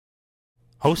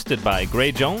Hosted by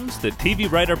Gray Jones, the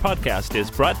TV Writer Podcast is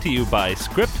brought to you by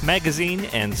Script Magazine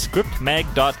and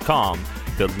ScriptMag.com,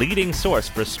 the leading source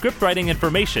for scriptwriting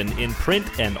information in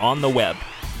print and on the web.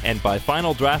 And by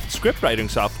Final Draft scriptwriting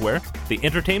software, the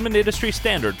entertainment industry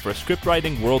standard for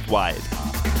scriptwriting worldwide.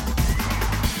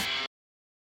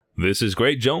 This is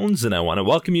Gray Jones, and I want to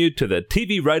welcome you to the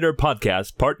TV Writer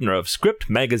Podcast, partner of Script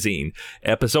Magazine,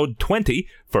 episode 20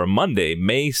 for Monday,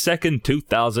 May 2nd,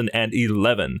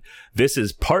 2011. This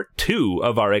is part 2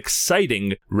 of our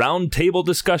exciting roundtable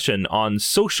discussion on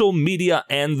social media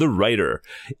and the writer.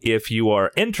 If you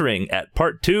are entering at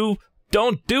part 2,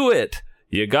 don't do it!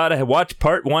 You gotta watch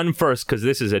part 1 first, because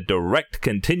this is a direct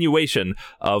continuation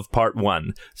of part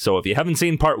 1. So if you haven't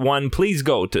seen part 1, please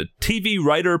go to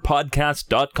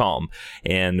tvwriterpodcast.com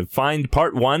and find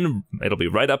part 1. It'll be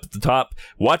right up at the top.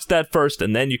 Watch that first,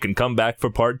 and then you can come back for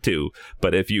part 2.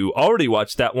 But if you already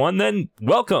watched that one, then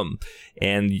welcome.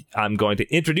 And I'm going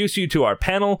to introduce you to our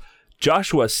panel,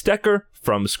 Joshua Stecker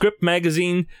from Script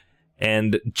Magazine,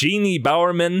 and Jeannie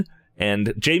Bowerman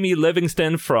and Jamie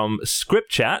Livingston from Script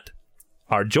Chat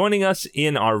are joining us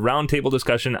in our roundtable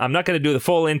discussion. I'm not going to do the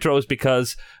full intros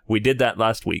because we did that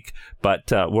last week,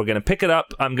 but we're going to pick it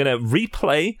up. I'm going to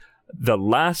replay the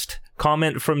last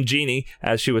comment from Jeannie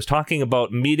as she was talking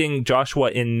about meeting Joshua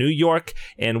in New York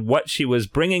and what she was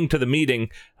bringing to the meeting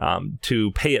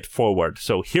to pay it forward.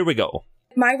 So here we go.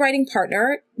 My writing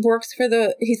partner works for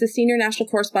he's a senior national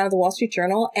correspondent of the Wall Street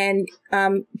Journal and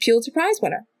Pulitzer Prize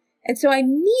winner. And so I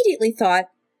immediately thought,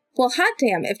 well, hot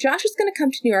damn, if Josh is going to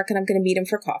come to New York and I'm going to meet him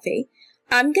for coffee,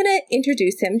 I'm going to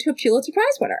introduce him to a Pulitzer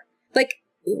Prize winner. Like,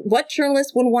 what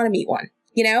journalist wouldn't want to meet one,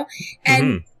 you know?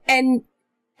 And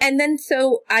then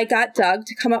so I got Doug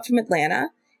to come up from Atlanta,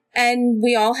 and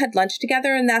we all had lunch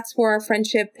together, and that's where our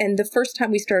friendship, and the first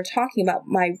time we started talking about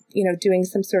my, doing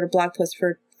some sort of blog post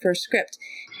for Script,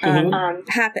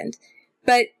 happened.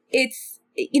 But it's,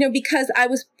 because I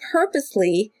was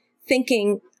purposely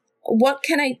thinking, what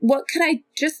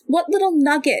little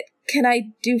nugget can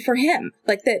I do for him?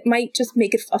 Like that might just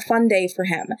make it a fun day for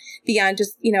him beyond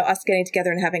just, us getting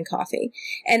together and having coffee.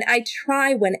 And I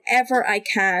try whenever I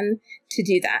can to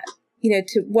do that,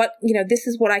 this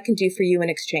is what I can do for you in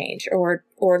exchange, or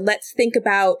let's think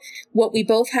about what we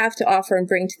both have to offer and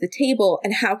bring to the table,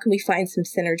 and how can we find some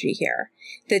synergy here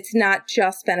that's not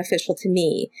just beneficial to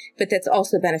me, but that's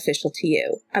also beneficial to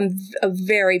you. I'm a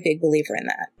very big believer in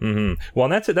that. Mm-hmm. Well,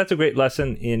 that's a great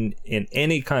lesson in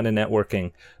any kind of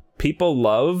networking. People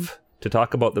love to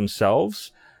talk about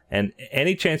themselves, and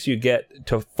any chance you get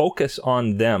to focus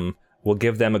on them will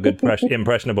give them a good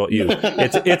impression about you.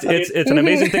 It's an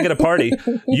amazing thing at a party.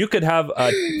 You could have a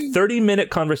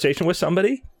 30-minute conversation with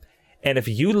somebody, and if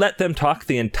you let them talk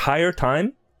the entire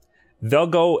time, they'll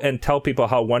go and tell people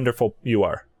how wonderful you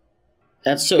are.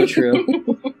 That's so true.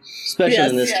 Especially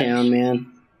in this town,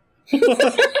 man.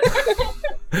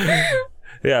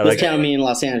 Yeah, this town, me in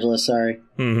Los Angeles, sorry.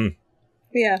 Mm-hmm.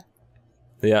 Yeah.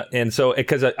 Yeah, and so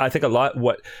because I think a lot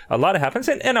happens,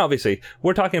 and obviously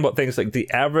we're talking about things like the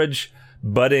average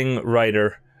budding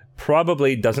writer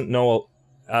probably doesn't know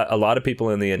a lot of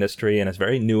people in the industry and is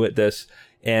very new at this,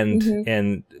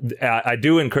 and I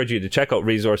do encourage you to check out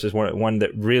resources. One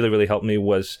that really helped me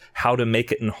was How to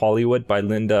Make It in Hollywood by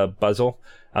Linda Buzzell.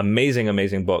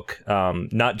 Amazing book.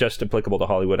 Not just applicable to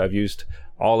Hollywood. I've used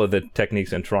all of the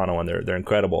techniques in Toronto, and they're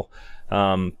incredible.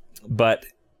 But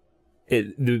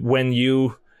when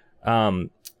you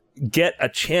get a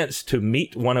chance to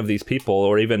meet one of these people,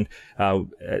 or even a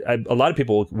lot of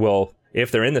people will, if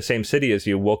they're in the same city as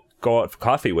you, will go out for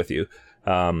coffee with you.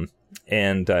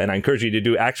 And I encourage you to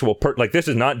do actual like this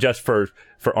is not just for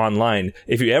online.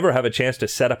 If you ever have a chance to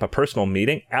set up a personal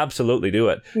meeting, absolutely do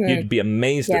it. You'd be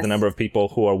amazed at the number of people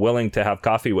who are willing to have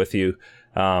coffee with you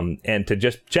and to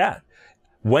just chat.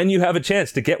 When you have a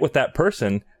chance to get with that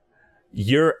person,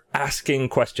 you're asking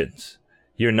questions.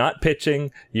 You're not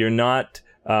pitching. You're not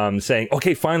saying,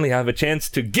 okay, finally I have a chance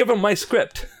to give them my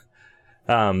script.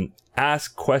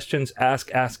 Ask questions,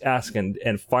 ask,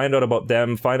 and find out about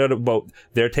them, find out about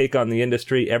their take on the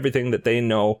industry, everything that they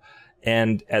know.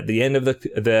 And at the end of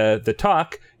the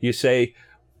talk, you say,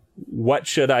 what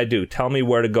should I do? Tell me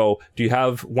where to go. Do you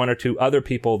have one or two other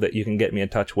people that you can get me in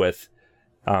touch with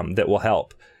that will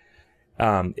help?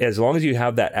 As long as you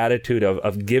have that attitude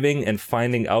of giving and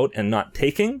finding out and not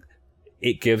taking,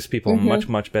 it gives people a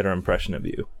much better impression of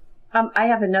you. I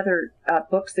have another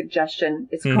book suggestion.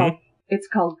 It's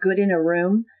called Good in a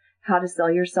Room: How to Sell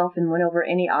Yourself and Win Over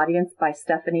Any Audience by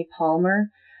Stephanie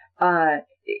Palmer.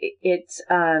 It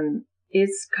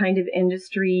is kind of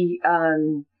industry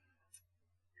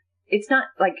it's not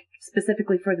like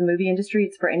specifically for the movie industry.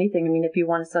 It's for anything. I mean, if you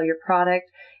want to sell your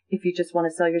product, if you just want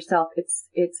to sell yourself,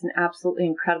 it's an absolutely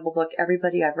incredible book.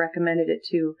 Everybody I've recommended it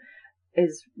to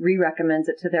recommends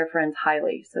it to their friends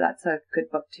highly. So that's a good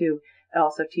book too. It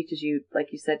also teaches you, like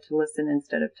you said, to listen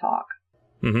instead of talk.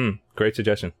 Mm-hmm. Great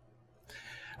suggestion.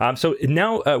 So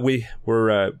now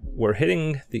we're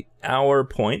hitting the hour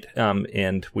point,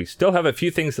 and we still have a few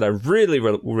things that I really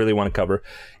want to cover,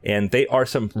 and they are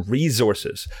some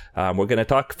resources. We're going to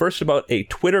talk first about a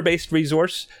Twitter-based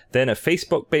resource, then a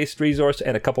Facebook-based resource,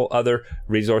 and a couple other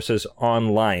resources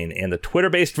online. And the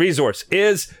Twitter-based resource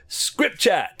is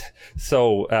ScriptChat.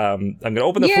 So I'm going to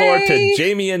open the floor to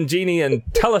Jamie and Jeannie and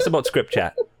tell us about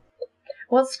ScriptChat.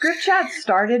 Well, ScriptChat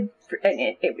started,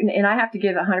 and I have to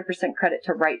give 100% credit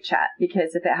to WriteChat,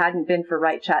 because if it hadn't been for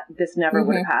WriteChat, this never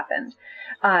would have happened.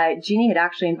 Jeannie had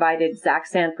actually invited Zach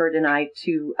Sanford and I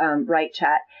to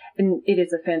WriteChat, and it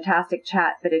is a fantastic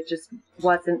chat, but it just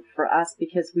wasn't for us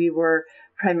because we were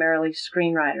primarily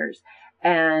screenwriters.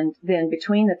 And then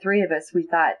between the three of us, we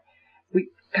thought, we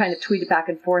kind of tweeted back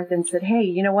and forth and said, hey,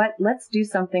 you know what? Let's do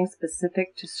something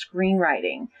specific to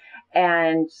screenwriting.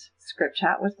 And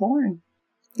ScriptChat was born.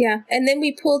 Yeah. And then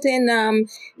we pulled in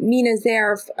Mina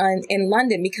Zaire in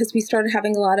London, because we started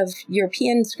having a lot of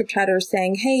European script chatters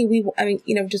saying, hey,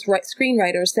 just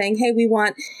screenwriters saying, hey, we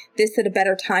want this at a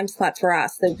better time slot for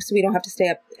us, so we don't have to stay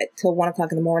up till 1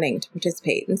 o'clock in the morning to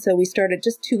participate. And so we started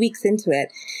just 2 weeks into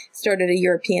it, started a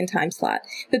European time slot.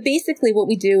 But basically what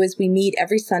we do is we meet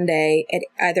every Sunday at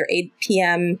either 8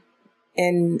 p.m.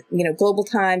 in, global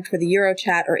time for the Euro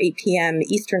chat, or 8 p.m.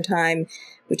 Eastern time,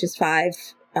 which is 5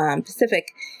 Pacific.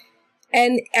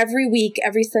 And every week,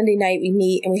 every Sunday night, we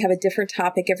meet and we have a different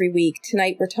topic every week.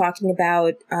 Tonight, we're talking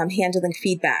about handling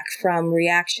feedback from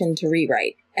reaction to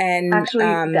rewrite. And actually,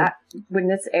 that when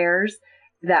this airs,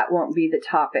 that won't be the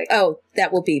topic. Oh,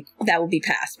 that will be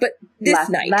past. But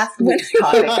last week's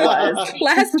topic was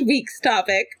last week's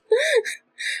topic.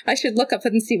 I should look up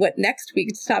and see what next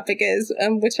week's topic is,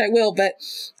 which I will. But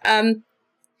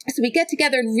so we get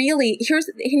together, and really, here's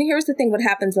the thing, what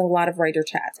happens in a lot of writer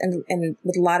chats and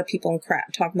with a lot of people in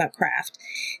craft, talking about craft,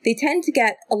 they tend to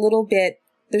get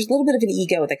there's a little bit of an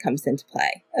ego that comes into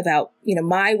play about,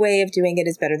 my way of doing it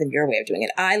is better than your way of doing it.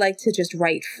 I like to just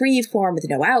write free form with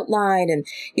no outline. And,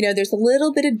 there's a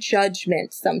little bit of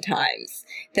judgment sometimes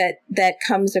that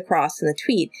comes across in the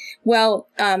tweet. Well,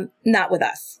 not with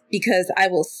us, because I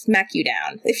will smack you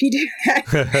down if you do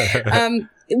that.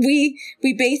 We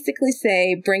basically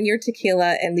say, bring your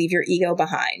tequila and leave your ego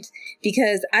behind,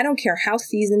 because I don't care how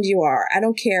seasoned you are. I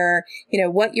don't care,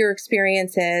 what your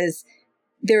experience is.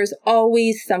 There's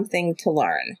always something to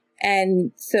learn.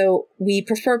 And so we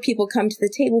prefer people come to the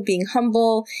table being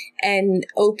humble and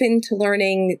open to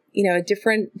learning, a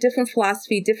different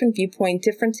philosophy, different viewpoint,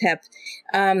 different tip.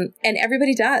 And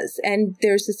everybody does. And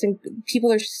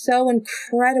people are so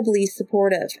incredibly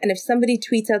supportive. And if somebody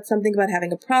tweets out something about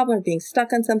having a problem or being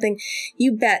stuck on something,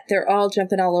 you bet they're all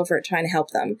jumping all over it, trying to help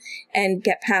them and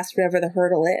get past whatever the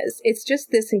hurdle is. It's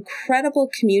just this incredible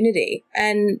community.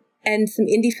 And some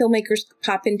indie filmmakers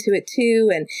pop into it too.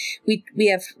 And we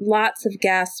have lots of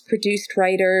guests, produced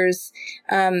writers.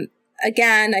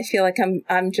 Again, I feel like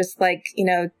I'm just like,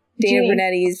 Dana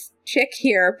Brunetti's chick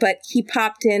here, but he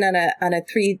popped in on a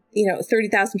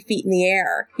 30,000 feet in the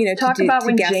air, to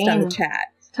guest on the chat.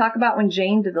 Talk about when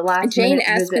Jane did the last Jane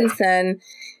Espenson,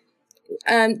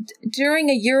 during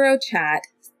a Euro chat,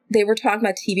 they were talking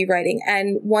about TV writing,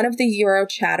 and one of the Euro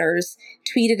chatters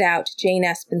tweeted out to Jane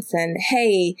Espenson,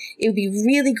 hey, it would be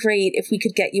really great if we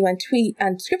could get you on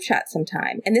ScriptChat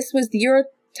sometime. And this was the Euro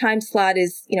time slot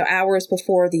is, hours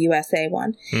before the USA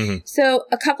one. Mm-hmm. So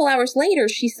a couple hours later,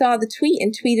 she saw the tweet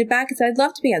and tweeted back and said, I'd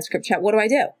love to be on ScriptChat. What do I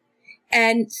do?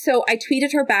 And so I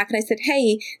tweeted her back and I said,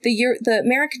 hey, the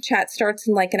American chat starts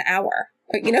in like an hour.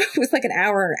 It was like an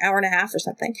hour and a half or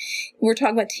something. We're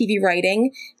talking about TV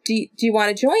writing. Do you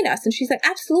want to join us? And she's like,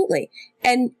 absolutely.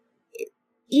 And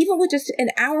even with just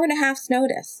an hour and a half's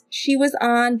notice, she was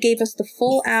on, gave us the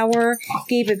full hour,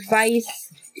 gave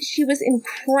advice. She was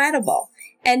incredible.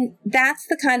 And that's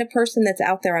the kind of person that's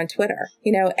out there on Twitter,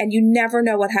 and you never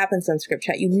know what happens on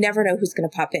ScriptChat. You never know who's going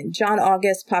to pop in. John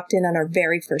August popped in on our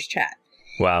very first chat.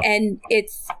 Wow. And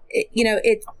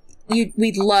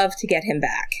we'd love to get him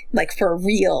back, like for a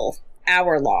real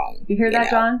hour long. You hear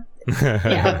that, John?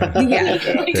 Yeah.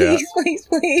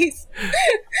 Please.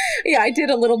 Yeah, I did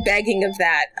a little begging of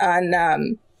that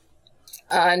on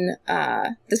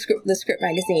the script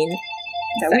magazine.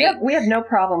 Yeah, we have no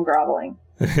problem groveling.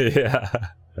 Yeah.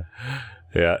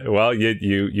 Well,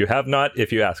 you have not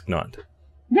if you ask not.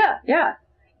 Yeah.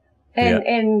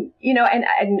 And you know, and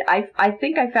I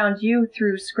think I found you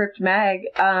through Script Mag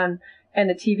and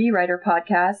the TV Writer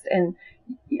podcast. And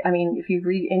I mean, if you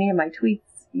read any of my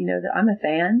tweets, you know that I'm a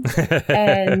fan.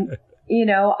 And you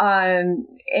know, and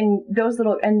those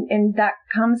little and that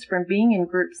comes from being in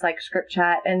groups like Script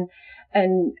Chat. And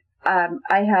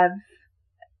I have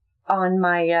on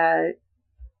my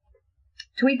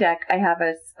TweetDeck, I have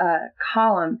a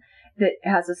column that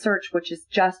has a search, which is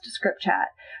just Script Chat.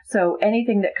 So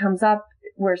anything that comes up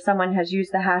where someone has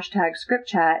used the hashtag Script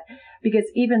Chat, because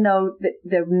even though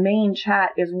the main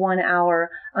chat is 1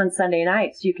 hour on Sunday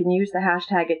nights, you can use the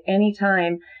hashtag at any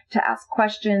time to ask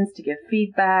questions, to give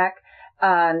feedback,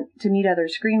 to meet other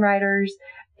screenwriters.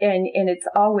 And it's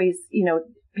always, you know,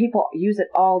 people use it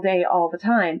all day, all the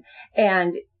time.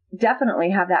 And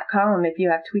definitely have that column if you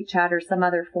have TweetChat or some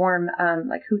other form,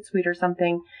 like Hootsuite or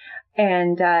something,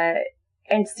 and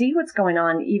see what's going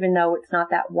on, even though it's not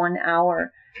that 1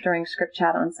 hour during Script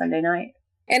Chat on Sunday night.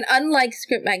 And unlike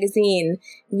Script Magazine,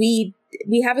 we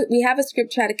have a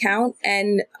Script Chat account,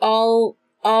 and all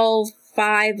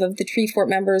 5 of the Treefort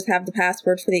members have the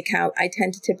password for the account. I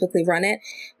tend to typically run it,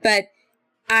 but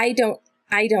I'm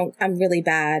really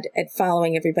bad at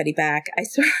following everybody back. I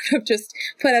sort of just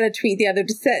put out a tweet the other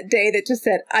day that just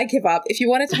said, I give up. If you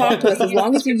want to talk to us, as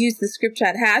long as you use the Script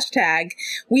Chat hashtag,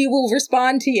 we will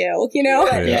respond to you, you know?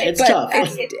 Yeah, it's tough.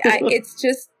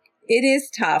 It is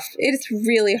tough. It's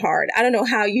really hard. I don't know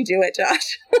how you do it,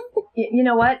 Josh. You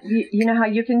know what? You know how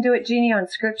you can do it, Jeannie, on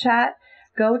Script Chat?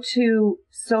 Go to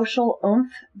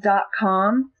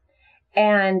socialumph.com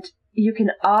and you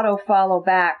can auto follow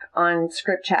back on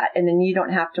Script Chat, and then you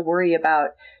don't have to worry about,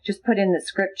 just put in the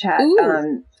Script Chat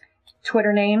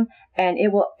Twitter name, and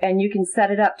you can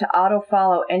set it up to auto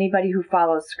follow anybody who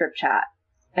follows Script Chat,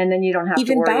 and then you don't have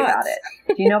to worry about it.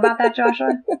 Do you know about that,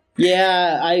 Joshua?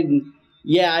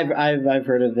 I've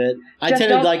heard of it. I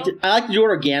like to do it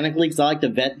organically because I like to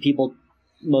vet people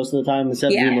most of the time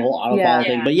instead of doing the whole auto follow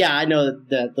thing. But I know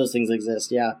that those things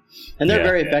exist. Yeah, and they're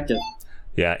very effective.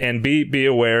 Yeah, and be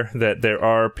aware that there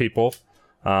are people.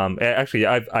 Actually,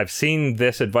 I've seen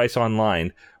this advice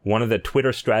online. One of the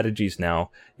Twitter strategies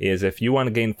now is if you want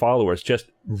to gain followers, just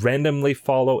randomly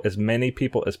follow as many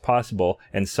people as possible,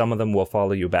 and some of them will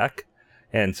follow you back.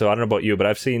 And so I don't know about you, but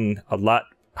I've seen a lot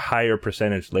higher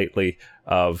percentage lately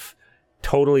of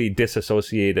totally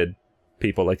disassociated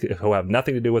people, like who have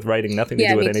nothing to do with writing, nothing to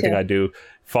do with anything I do,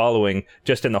 following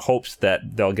just in the hopes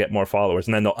that they'll get more followers,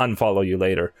 and then they'll unfollow you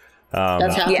later.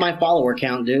 That's half my follower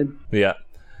count, dude. Yeah.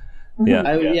 Do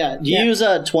you use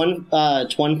a Twin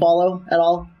follow at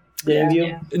all? Any of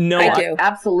you? No, I do.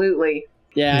 Absolutely.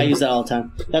 Yeah, I use that all the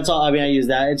time. That's all. I mean, I use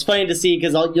that. It's funny to see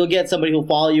because you'll get somebody who'll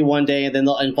follow you one day and then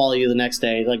they'll unfollow you the next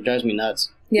day. It like drives me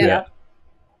nuts. Yeah.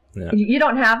 You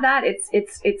don't have that.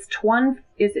 It's Twin.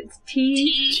 Is it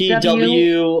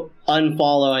TW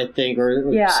unfollow, I think, or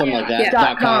something like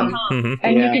that. .com. Mm-hmm.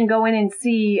 And you can go in and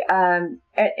see,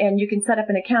 and you can set up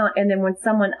an account. And then when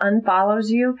someone unfollows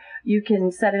you, you can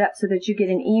set it up so that you get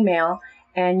an email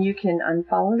and you can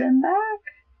unfollow them back.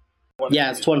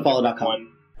 Yeah, it's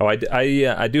twinfollow.com. Oh,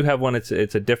 I do have one. It's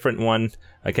a different one.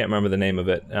 I can't remember the name of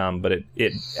it, but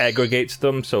it aggregates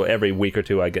them. So every week or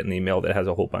two, I get an email that has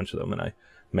a whole bunch of them, and I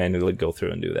manually go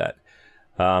through and do that.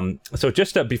 So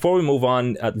just before we move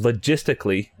on,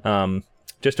 logistically,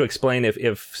 just to explain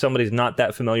if somebody's not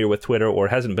that familiar with Twitter or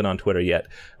hasn't been on Twitter yet,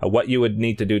 what you would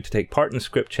need to do to take part in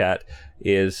Script Chat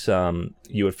is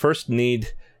you would first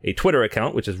need a Twitter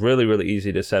account, which is really, really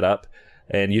easy to set up.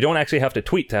 And you don't actually have to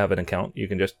tweet to have an account. You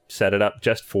can just set it up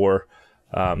just for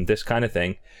this kind of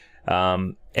thing.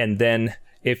 And then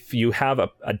if you have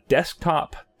a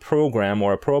desktop program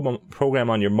or a program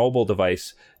on your mobile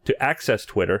device to access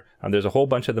Twitter, there's a whole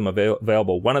bunch of them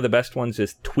available. One of the best ones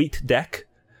is TweetDeck.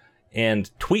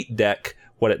 And TweetDeck,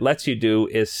 what it lets you do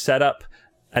is set up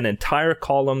an entire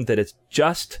column that is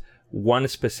just one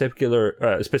specific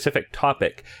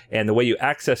topic. And the way you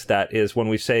access that is when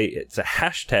we say it's a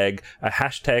hashtag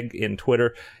in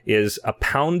Twitter is a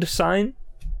 £sign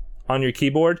on your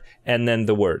keyboard and then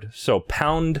the word. So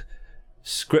pound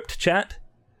Script Chat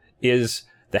is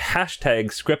the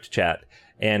hashtag Script Chat.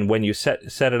 And when you set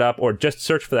it up, or just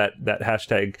search for that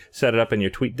hashtag, set it up in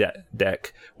your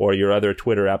TweetDeck or your other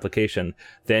Twitter application,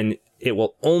 then it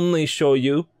will only show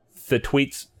you the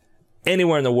tweets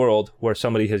anywhere in the world where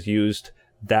somebody has used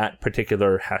that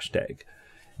particular hashtag.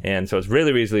 And so it's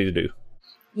really easy to do.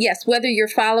 Yes, whether you're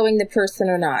following the person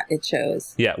or not, it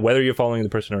shows. Yeah, whether you're following the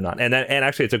person or not. And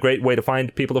actually, it's a great way to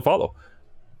find people to follow.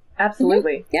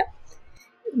 Absolutely. Mm-hmm. Yep.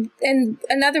 And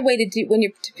another way to do when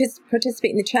you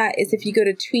participate in the chat is if you go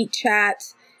to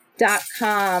TweetChat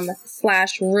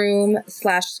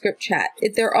facebook.com/room/script chat.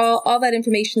 They're all that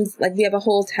information's like, we have a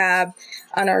whole tab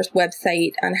on our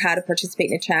website on how to participate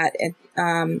in a chat, and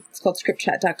it's called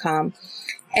scriptchat.com.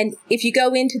 And if you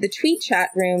go into the tweet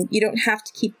chat room, you don't have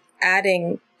to keep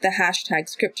adding the hashtag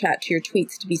script chat to your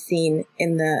tweets to be seen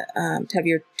in the to have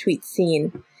your tweets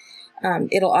seen.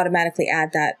 It'll automatically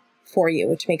add that for you,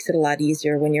 which makes it a lot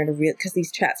easier when you're in a real, because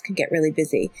these chats can get really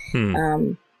busy.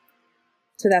 So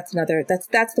that's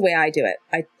the way I do it.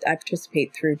 I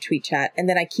participate through tweet chat, and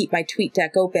then I keep my tweet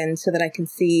deck open so that I can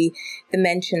see the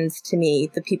mentions to me,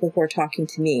 the people who are talking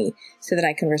to me, so that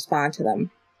I can respond to them.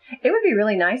 It would be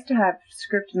really nice to have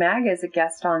Script Mag as a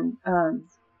guest on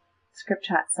Script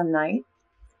Chat some night.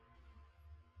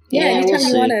 Yeah, anytime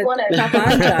you want to hop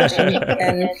on, Josh,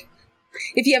 and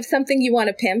if you have something you want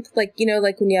to pimp, like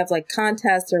when you have like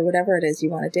contests or whatever it is you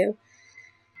want to do.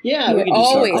 Yeah, you're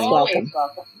always welcome.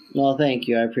 Well, thank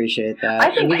you. I appreciate that.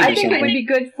 I think it would be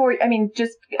good for,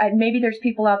 just maybe there's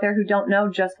people out there who don't know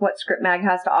just what Script Mag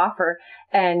has to offer,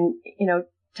 and,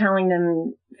 telling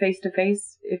them face to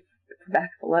face, if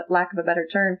for lack of a better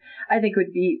term, I think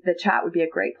the chat would be a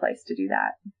great place to do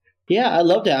that. Yeah, I'd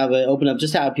love to have it open up,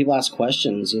 just to have people ask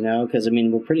questions, because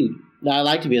I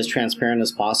like to be as transparent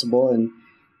as possible and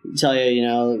tell you,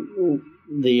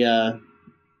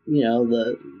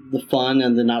 the fun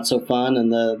and the not so fun,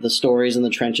 and the stories and the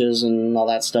trenches and all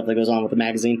that stuff that goes on with the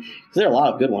magazine. Because there are a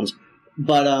lot of good ones.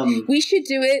 But we should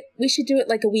do it. We should do it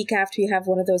like a week after you have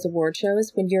one of those award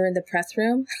shows, when you're in the press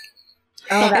room.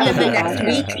 Oh, and then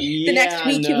the next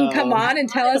week you can come on and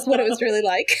tell us what it was really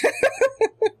like.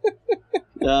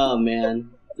 Oh man,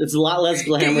 it's a lot less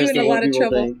glamorous than what people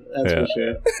think. That's for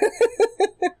sure.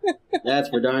 That's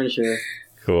for darn sure.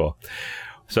 Cool.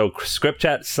 So Script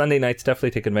Chat Sunday nights,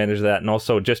 definitely take advantage of that, and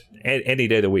also just any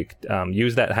day of the week,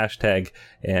 use that hashtag,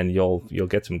 and you'll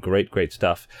get some great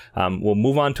stuff. We'll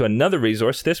move on to another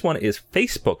resource. This one is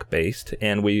Facebook based,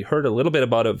 and we heard a little bit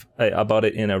about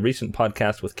it in a recent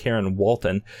podcast with Karen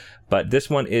Walton. But this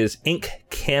one is Inc.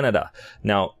 Canada.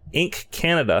 Now, Inc.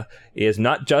 Canada is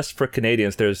not just for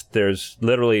Canadians. There's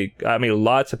literally,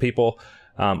 lots of people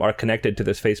are connected to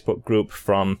this Facebook group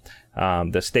from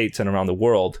the States and around the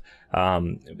world.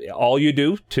 All you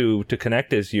do to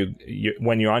connect is you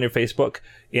when you're on your Facebook,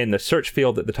 in the search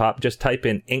field at the top, just type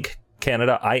in Inc.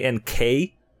 Canada,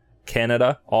 INK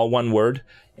Canada, all one word,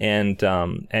 and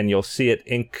you'll see it,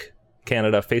 Inc.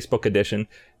 Canada Facebook edition.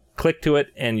 Click to it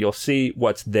and you'll see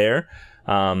what's there.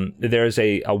 There's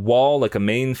a wall, like a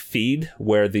main feed,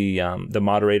 where the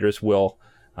moderators will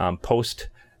post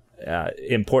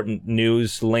important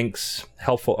news, links,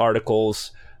 helpful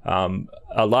articles,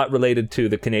 a lot related to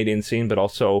the Canadian scene, but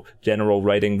also general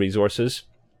writing resources.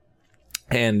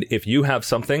 And if you have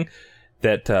something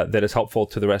that is helpful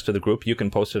to the rest of the group, you can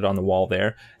post it on the wall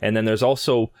there. And then there's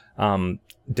also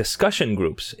discussion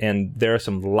groups, and there are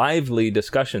some lively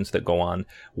discussions that go on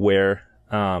where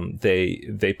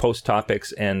they post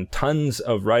topics, and tons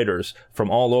of writers from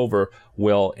all over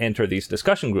will enter these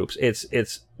discussion groups.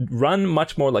 It's run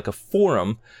much more like a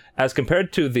forum as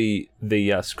compared to the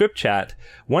Script Chat.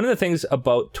 One of the things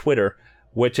about Twitter,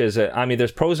 which is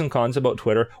there's pros and cons about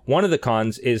Twitter. One of the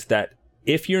cons is that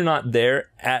if you're not there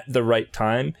at the right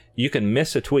time, you can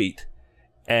miss a tweet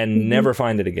and never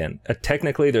find it again.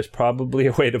 Technically, there's probably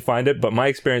a way to find it, but my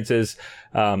experience is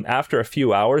after a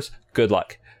few hours, good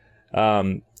luck.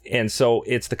 And so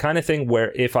it's the kind of thing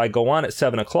where if I go on at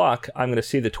 7 o'clock, I'm going to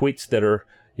see the tweets that are,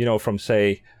 from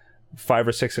say 5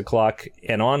 or 6 o'clock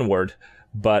and onward,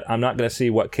 but I'm not going to see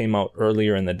what came out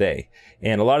earlier in the day.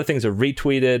 And a lot of things are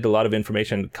retweeted. A lot of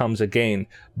information comes again,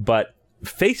 but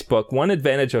Facebook, one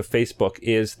advantage of Facebook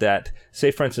is that,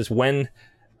 say for instance, when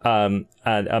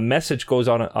a message goes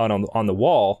on the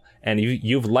wall and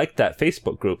you've liked that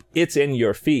Facebook group, it's in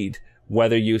your feed.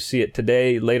 Whether you see it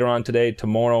today, later on today,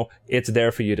 tomorrow, it's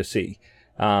there for you to see.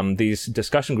 These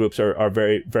discussion groups are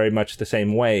very, very much the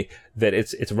same way, that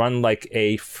it's run like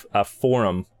a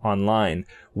forum online,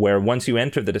 where once you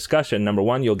enter the discussion, number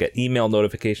one, you'll get email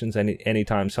notifications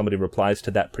anytime somebody replies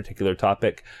to that particular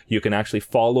topic. You can actually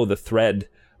follow the thread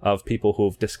of people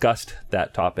who've discussed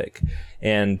that topic.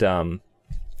 And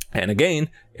again,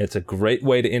 it's a great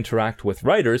way to interact with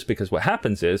writers, because what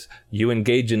happens is you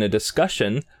engage in a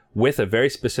discussion with a very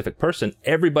specific person.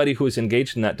 Everybody who is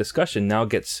engaged in that discussion now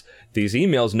gets these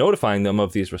emails notifying them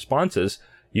of these responses.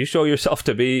 You show yourself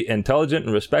to be intelligent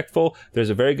and respectful, there's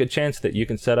a very good chance that you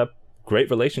can set up great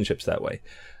relationships that way.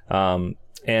 And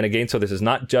again, so this is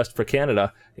not just for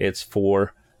Canada, it's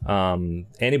for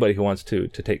anybody who wants to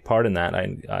take part in that,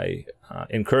 I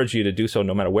encourage you to do so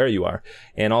no matter where you are.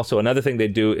 And also another thing they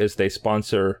do is they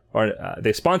sponsor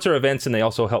events, and they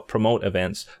also help promote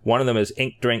events. One of them is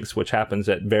Ink Drinks, which happens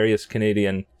at various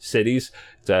Canadian cities.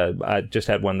 I just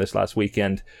had one this last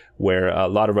weekend where a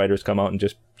lot of writers come out and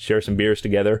just share some beers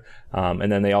together.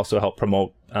 And then they also help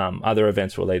promote other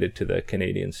events related to the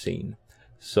Canadian scene.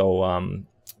 So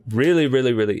really,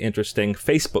 really, really interesting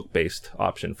Facebook-based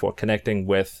option for connecting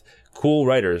with cool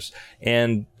writers.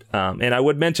 And I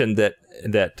would mention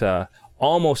that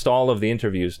almost all of the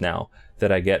interviews now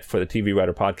that I get for the TV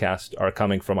Writer podcast are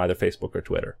coming from either Facebook or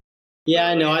Twitter. Yeah,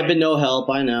 I know. I've been no help.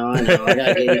 I know. I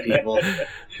gotta get you people.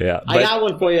 Yeah, I got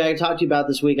one for you. I can talk to you about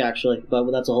this week, actually,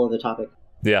 but that's a whole other topic.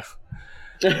 Yeah.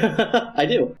 I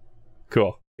do.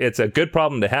 Cool. It's a good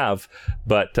problem to have,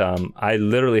 but I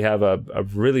literally have a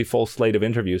really full slate of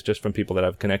interviews just from people that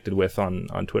I've connected with on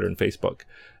Twitter and Facebook.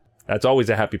 That's always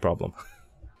a happy problem.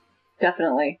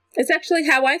 Definitely. It's actually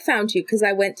how I found you, because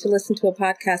I went to listen to a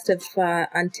podcast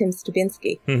on Tim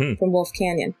Stubinsky from Wolf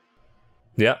Canyon.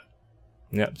 Yeah.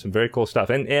 Yeah, some very cool stuff.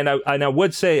 And I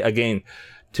would say, again,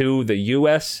 to the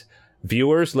U.S.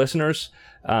 viewers, listeners,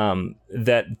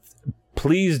 that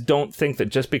please don't think that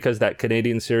just because that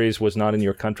Canadian series was not in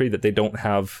your country that they don't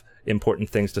have important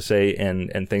things to say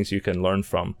and things you can learn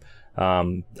from.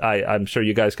 I'm sure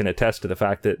you guys can attest to the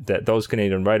fact that those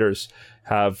Canadian writers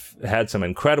have had some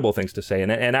incredible things to say.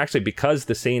 And actually, because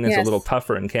the scene is a little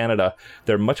tougher in Canada,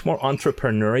 they're much more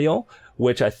entrepreneurial,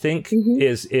 which I think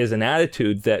is an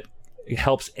attitude that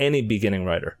helps any beginning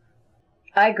writer.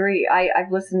 I agree.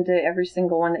 I've listened to every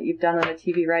single one that you've done on the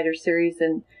TV Writer series,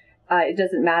 and it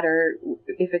doesn't matter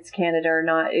if it's Canada or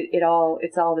not.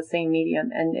 It's all the same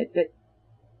medium, and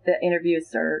the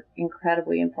interviews are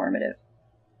incredibly informative.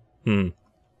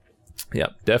 Yeah,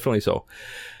 definitely so.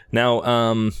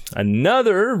 Now,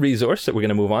 another resource that we're going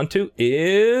to move on to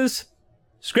is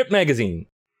Script Magazine.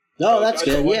 Oh, that's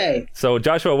good. Yay. So,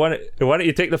 Joshua, why don't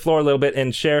you take the floor a little bit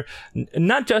and share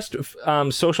not just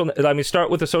start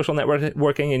with the social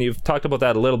networking, and you've talked about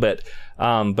that a little bit,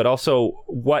 but also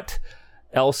what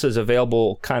else is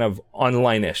available kind of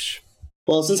online-ish.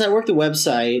 Well, since I work the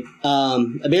website,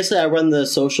 basically I run the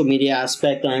social media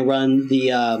aspect, and I run the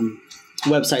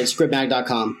website,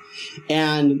 scriptmag.com.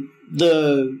 And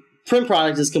the print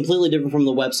product is completely different from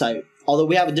the website. Although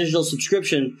we have a digital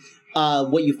subscription,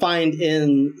 what you find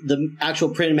in the actual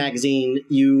print magazine,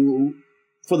 you,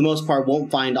 for the most part,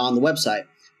 won't find on the website,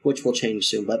 which will change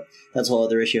soon, but that's a whole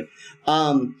other issue.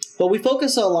 But we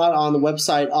focus a lot on the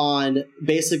website on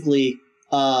basically,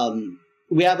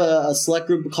 we have a select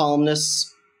group of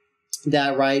columnists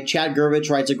that write. Chad Gervich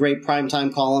writes a great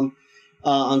primetime column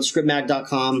on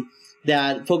scriptmag.com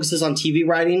that focuses on TV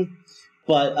writing,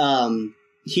 but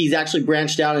he's actually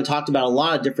branched out and talked about a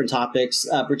lot of different topics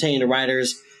pertaining to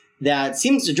writers that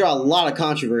seems to draw a lot of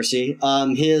controversy.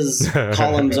 His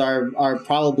columns are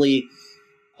probably,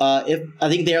 I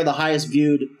think they are the highest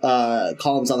viewed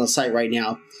columns on the site right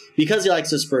now, because he likes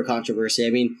to spur controversy. I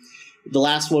mean, the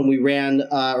last one we ran,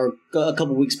 or a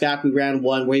couple weeks back, we ran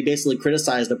one where he basically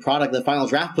criticized the product that Final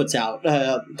Draft puts out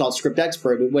called Script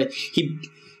Expert.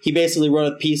 He basically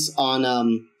wrote a piece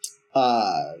on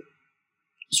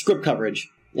script coverage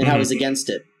and how he's against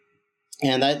it.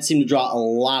 And that seemed to draw a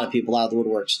lot of people out of the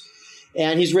woodworks.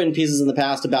 And he's written pieces in the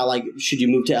past about, like, should you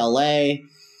move to L.A.?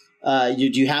 Do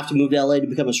you have to move to L.A. to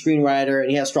become a screenwriter?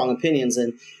 And he has strong opinions.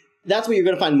 And that's what you're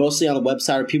going to find mostly on the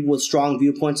website, are people with strong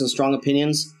viewpoints and strong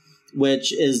opinions,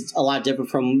 which is a lot different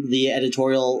from the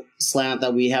editorial slant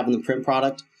that we have in the print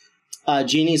product.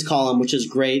 Jeannie's column, which is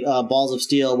great, Balls of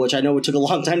Steel, which I know it took a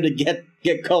long time to get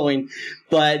going.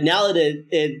 But now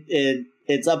that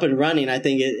it's up and running, I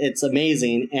think it's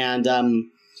amazing. And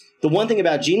the one thing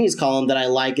about Jeannie's column that I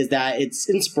like is that it's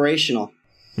inspirational.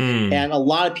 And a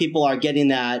lot of people are getting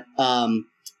that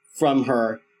from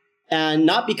her. And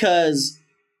not because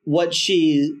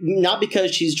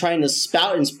she's trying to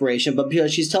spout inspiration, but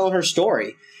because she's telling her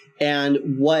story and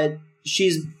what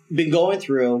she's been going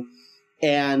through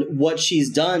and what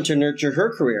she's done to nurture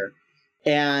her career.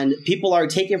 And people are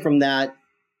taking from that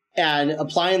and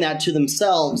applying that to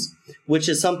themselves, which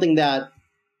is something that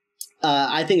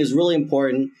I think is really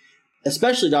important,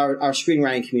 especially to our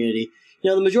screenwriting community. You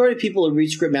know, the majority of people who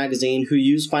read Script Magazine, who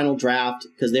use Final Draft,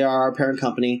 because they are our parent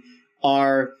company,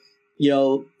 are, you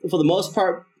know, for the most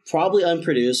part, probably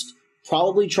unproduced,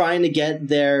 probably trying to get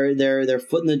their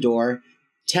foot in the door,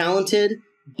 talented,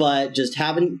 but just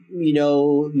haven't, you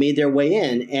know, made their way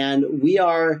in. And we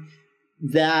are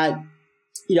that,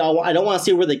 you know, I don't want to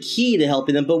say we're the key to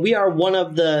helping them, but we are one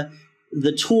of the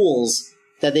tools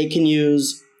that they can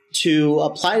use to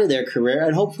apply to their career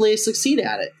and hopefully succeed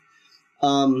at it.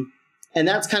 And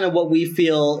that's kind of what we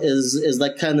feel is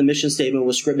like kind of the mission statement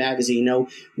with Script Magazine.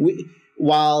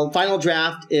 While Final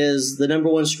Draft is the number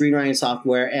one screenwriting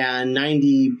software and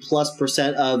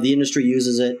 90+% of the industry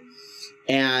uses it,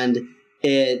 and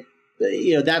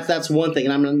that's one thing.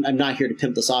 And I'm not here to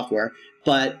pimp the software,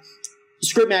 but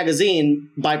Script Magazine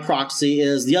by proxy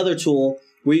is the other tool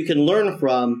where you can learn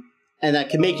from and that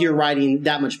can make your writing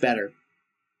that much better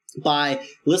by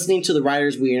listening to the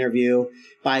writers we interview,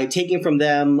 by taking from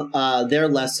them their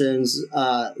lessons,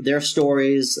 their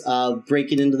stories,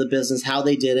 breaking into the business, how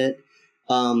they did it,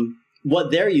 what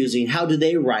they're using, how do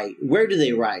they write, where do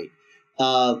they write,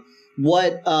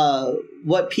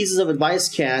 what pieces of advice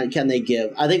can they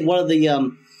give. I think one of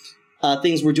the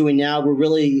things we're doing now, we're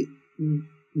really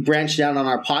branched out on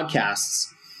our podcasts.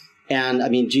 And I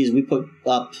mean, geez, we probably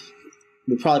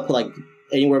put like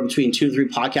anywhere between 2 to 3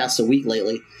 podcasts a week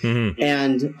lately. Mm-hmm.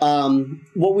 And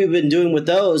what we've been doing with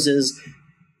those is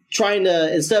trying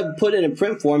to, instead of putting it in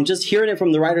print form, just hearing it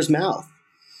from the writer's mouth.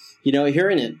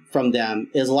 Hearing it from them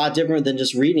is a lot different than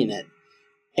just reading it.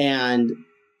 And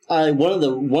one of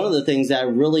the things that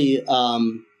really,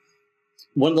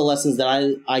 one of the lessons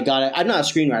that I got, I'm not a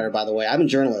screenwriter, by the way. I'm a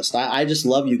journalist. I just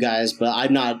love you guys, but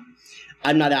I'm not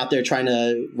out there trying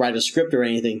to write a script or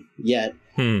anything yet.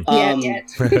 Yet.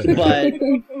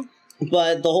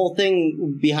 But the whole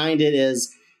thing behind it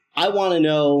is I want to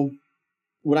know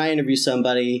when I interview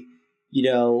somebody,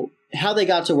 how they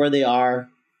got to where they are,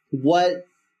 what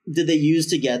did they use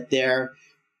to get there,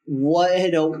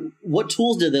 what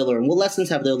tools did they learn, what lessons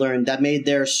have they learned that made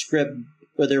their script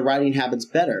or their writing habits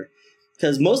better.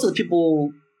 Because most of the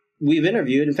people we've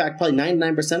interviewed, in fact, probably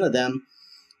 99% of them,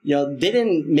 they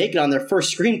didn't make it on their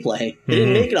first screenplay. They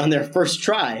didn't make it on their first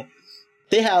try.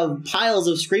 They have piles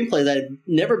of screenplays that have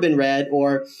never been read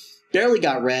or barely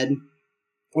got read,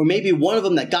 or maybe one of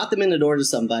them that got them in the door to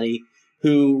somebody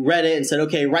who read it and said,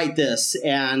 okay, write this.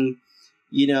 And,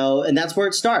 and that's where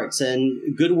it starts.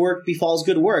 And good work befalls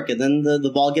good work. And then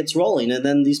the ball gets rolling. And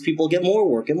then these people get more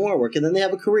work. And then they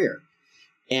have a career.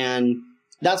 And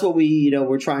that's what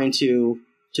we're trying to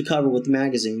cover with the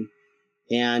magazine.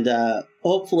 And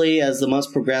hopefully, as the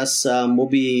months progress, we'll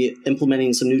be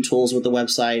implementing some new tools with the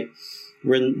website.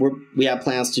 We have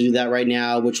plans to do that right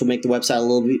now, which will make the website a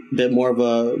little bit more of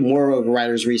a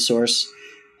writer's resource.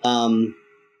 And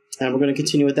we're going to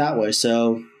continue it that way.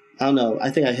 So I don't know. I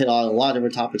think I hit on a lot of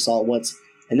different topics all at once,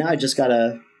 and now I just got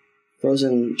a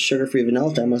frozen sugar-free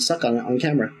vanilla that I'm going to suck on it on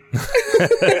camera.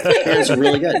 And it's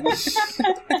really good.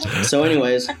 So,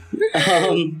 anyways,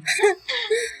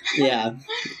 yeah.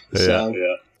 So.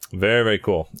 Yeah. Very, very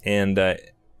cool. And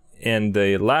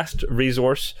the last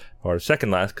resource, or second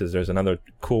last, because there's another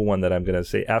cool one that I'm going to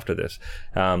say after this,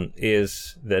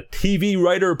 is the TV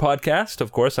Writer podcast.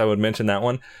 Of course, I would mention that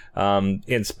one.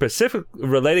 In specific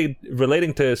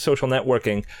relating to social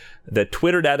networking, the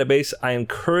Twitter database, I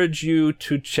encourage you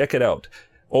to check it out.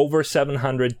 Over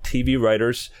 700 TV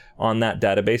writers on that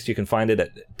database. You can find it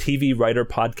at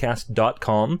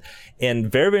tvwriterpodcast.com.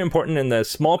 And very, very important, in the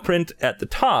small print at the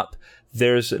top,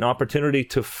 there's an opportunity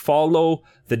to follow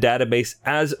the database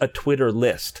as a Twitter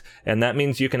list. And that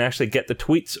means you can actually get the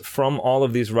tweets from all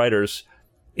of these writers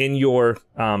in your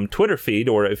Twitter feed,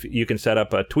 or if you can set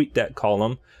up a TweetDeck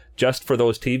column just for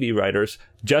those TV writers,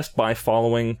 just by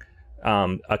following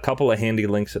a couple of handy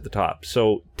links at the top.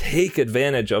 So take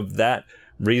advantage of that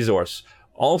resource.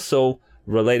 Also,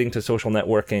 relating to social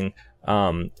networking,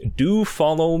 do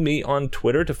follow me on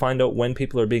Twitter to find out when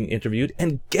people are being interviewed,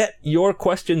 and get your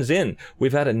questions in.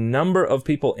 We've had a number of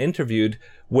people interviewed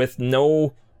with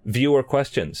no viewer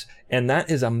questions, and that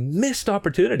is a missed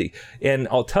opportunity. And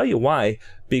I'll tell you why,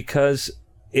 because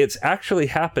it's actually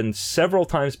happened several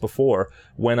times before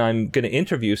when I'm going to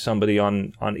interview somebody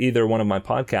on either one of my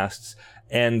podcasts,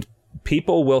 and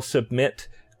people will submit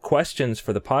questions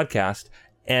for the podcast,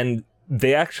 and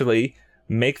they actually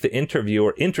make the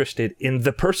interviewer interested in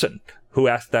the person who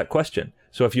asked that question.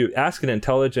 So if you ask an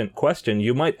intelligent question,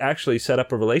 you might actually set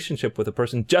up a relationship with a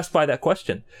person just by that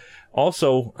question.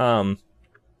 Also,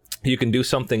 you can do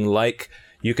something like,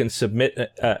 you can submit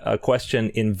a question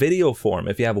in video form.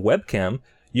 If you have a webcam,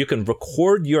 you can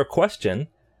record your question,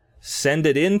 send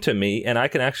it in to me, and I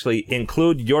can actually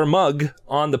include your mug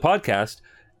on the podcast,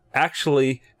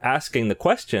 actually asking the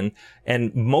question.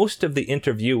 And most of the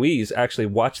interviewees actually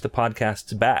watch the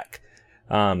podcasts back.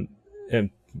 And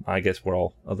I guess we're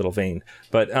all a little vain,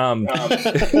 but and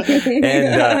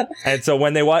so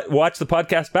when they watch the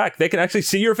podcast back, they can actually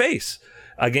see your face.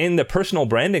 Again, the personal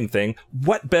branding thing.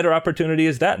 What better opportunity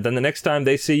is that than the next time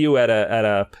they see you at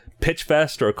a pitch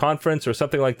fest or a conference or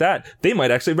something like that, they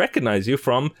might actually recognize you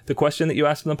from the question that you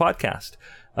asked in the podcast.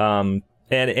 And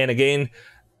again,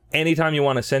 anytime you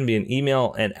want to send me an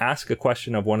email and ask a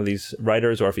question of one of these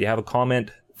writers, or if you have a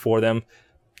comment for them,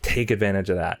 take advantage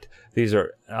of that. These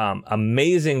are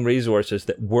amazing resources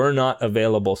that were not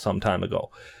available some time ago.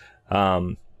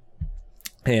 And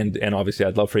obviously,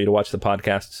 I'd love for you to watch the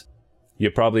podcasts. You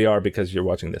probably are, because you're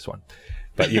watching this one.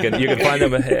 But you can find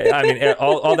them. I mean,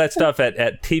 all that stuff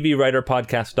at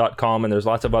tvwriterpodcast.com, and there's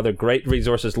lots of other great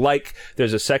resources. Like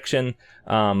there's a section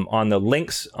on the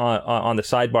links on the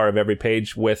sidebar of every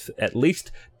page with at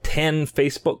least 10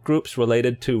 Facebook groups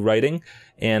related to writing,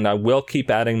 and I will keep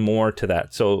adding more to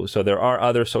that. So there are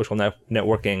other social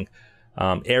networking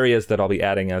areas that I'll be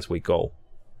adding as we go.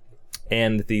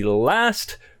 And the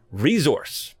last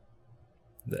resource,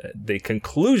 the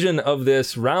conclusion of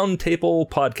this roundtable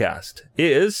podcast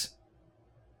is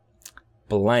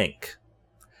blank.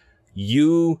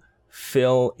 You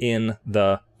fill in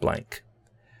the blank.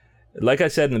 Like I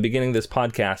said in the beginning of this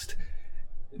podcast,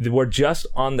 we're just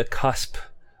on the cusp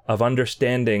of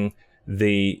understanding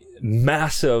the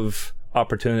massive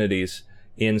opportunities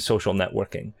in social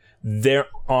networking. There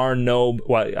are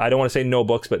well, I don't want to say no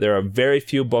books, but there are very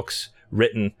few books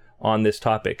written on this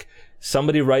topic.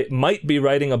 Somebody might be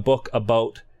writing a book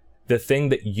about the thing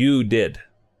that you did.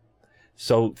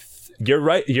 So you're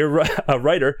a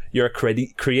writer, you're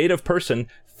a creative person.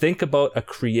 Think about a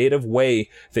creative way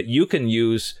that you can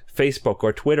use Facebook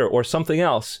or Twitter or something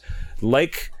else,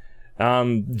 like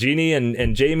Jeannie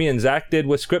and Jamie and Zach did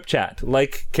with ScriptChat,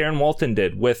 like Karen Walton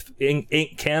did with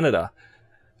Ink Canada.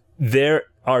 There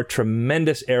are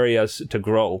tremendous areas to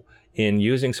grow in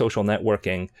using social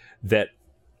networking that,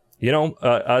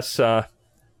 us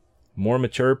more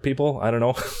mature people, I don't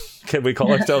know, can we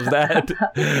call ourselves that?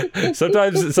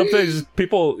 Sometimes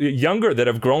people younger that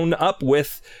have grown up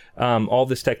with all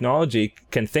this technology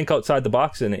can think outside the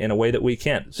box in a way that we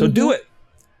can't. So do it.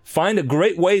 Find a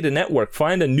great way to network.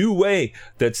 Find a new way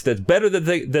that's better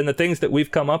than the things that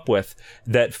we've come up with,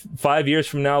 that 5 years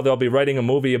from now, they'll be writing a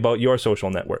movie about your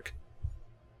social network.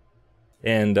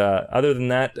 And other than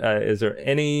that, is there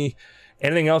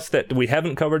anything else that we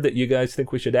haven't covered that you guys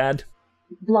think we should add?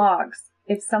 Blogs.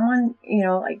 If someone,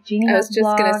 like Jeannie has I was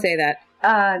just going to say that.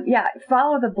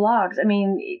 Follow the blogs. I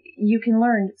mean, you can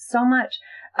learn so much.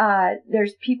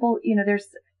 There's people,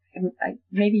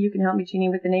 maybe you can help me, Jeannie,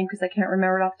 with the name, because I can't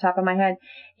remember it off the top of my head.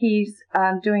 He's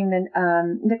doing the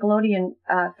Nickelodeon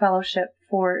fellowship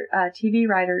for TV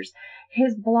writers.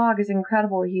 His blog is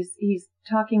incredible. He's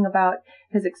talking about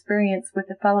his experience with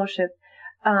the fellowship.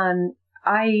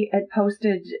 I had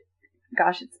posted,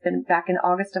 it's been back in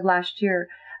August of last year,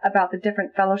 about the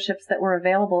different fellowships that were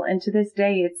available. And to this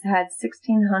day, it's had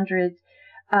 1,600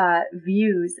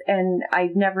 views. And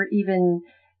I've never even,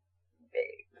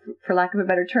 for lack of a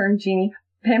better term, Jeannie,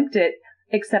 pimped it,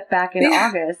 except back in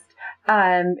August.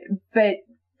 But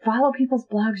follow people's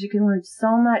blogs. You can learn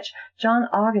so much. John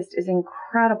August is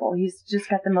incredible. He's just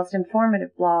got the most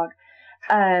informative blog.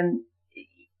 And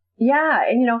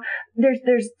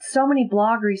there's so many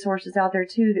blog resources out there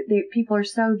too, that people are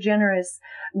so generous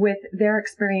with their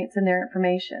experience and their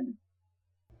information.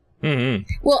 Mm-hmm.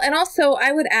 Well, and also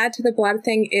I would add to the blog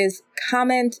thing is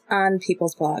comment on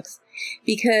people's blogs,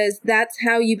 because that's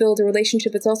how you build a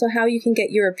relationship. It's also how you can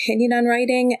get your opinion on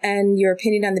writing and your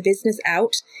opinion on the business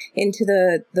out into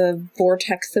the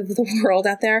vortex of the world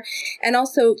out there. And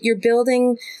also you're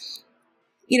building,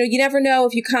 you never know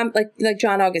if you like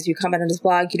John August, you comment on his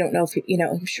blog. You don't know if,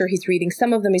 I'm sure he's reading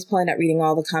some of them. He's probably not reading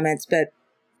all the comments, but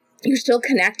you're still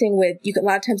connecting with, a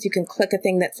lot of times you can click a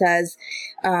thing that says,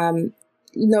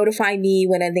 notify me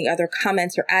when any other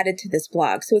comments are added to this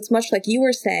blog. So it's much like you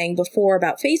were saying before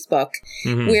about Facebook,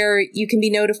 where you can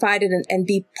be notified and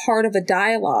be part of a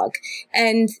dialogue.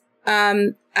 And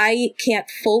I can't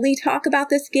fully talk about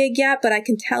this gig yet, but I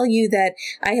can tell you that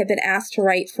I have been asked to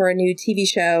write for a new TV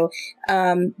show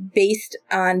based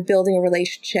on building a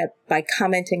relationship by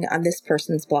commenting on this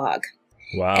person's blog.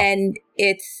 Wow. And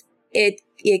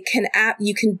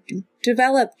you can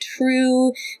develop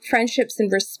true friendships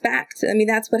and respect. I mean,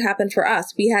 that's what happened for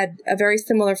us. We had a very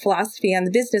similar philosophy on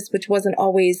the business, which wasn't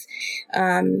always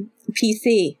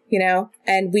PC,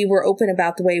 and we were open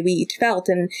about the way we each felt,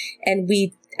 and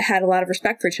we had a lot of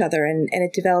respect for each other, and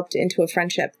it developed into a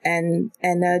friendship and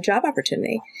a job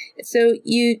opportunity. So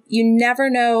you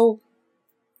never know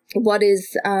what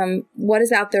is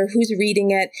out there, who's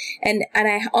reading it. And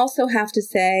I also have to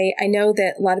say, I know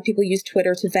that a lot of people use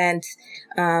Twitter to vent,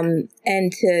 and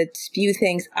to spew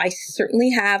things. I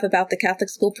certainly have about the Catholic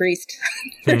school priest.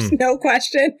 There's no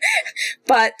question,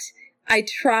 but I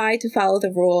try to follow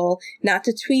the rule, not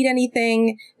to tweet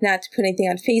anything, not to put anything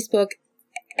on Facebook,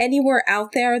 anywhere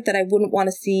out there that I wouldn't want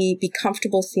to be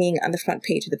comfortable seeing on the front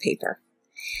page of the paper.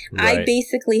 Right. I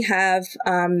basically have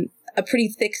a pretty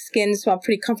thick skin, so I'm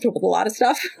pretty comfortable with a lot of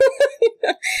stuff.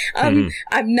 I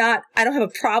don't have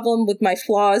a problem with my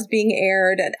flaws being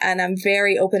aired, and I'm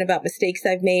very open about mistakes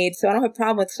I've made, so I don't have a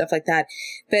problem with stuff like that.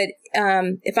 But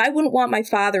if I wouldn't want my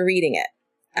father reading it,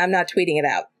 I'm not tweeting it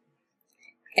out.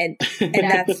 And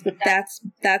that's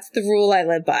the rule I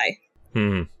live by.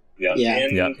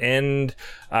 Yeah. And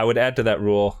I would add to that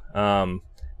rule,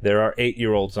 there are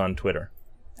 8-year-olds on Twitter.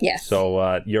 Yes.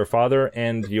 So your father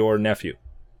and your nephew.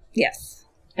 Yes.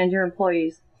 And your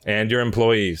employees. And your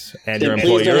employees. And your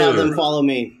Please don't have them employers. follow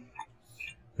me.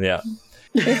 Yeah.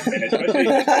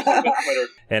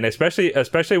 And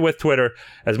especially with Twitter,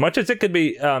 as much as it could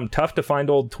be tough to find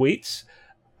old tweets,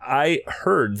 I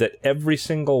heard that every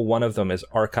single one of them is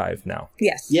archived now.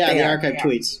 Yes. Yeah, the are. archive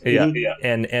tweets. Yeah.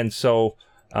 Mhm. And so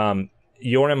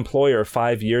your employer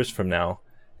 5 years from now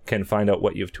can find out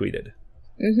what you've tweeted.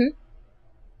 Mm-hmm.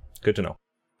 Good to know.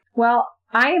 Well,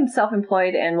 I am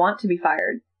self-employed and want to be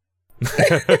fired.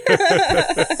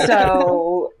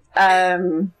 So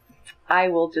I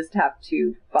will just have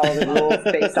to follow the rules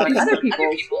based on other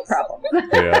people's problems.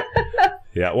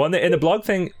 Yeah. Well, and the blog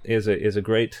thing is a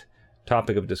great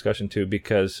topic of discussion too,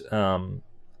 because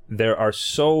there are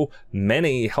so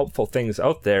many helpful things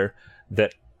out there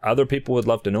that other people would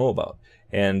love to know about.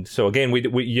 And so again,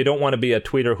 you don't want to be a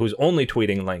tweeter who's only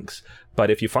tweeting links. But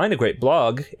if you find a great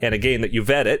blog, and again that you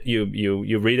vet it,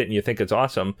 you read it and you think it's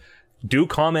awesome, do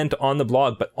comment on the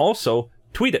blog, but also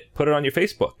tweet it, put it on your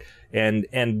Facebook. And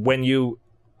when you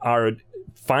are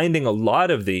finding a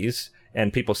lot of these,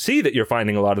 and people see that you're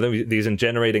finding a lot of these and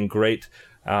generating great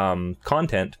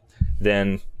content,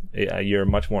 then you're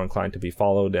much more inclined to be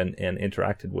followed and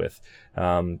interacted with.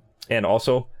 And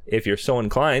also, if you're so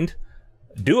inclined,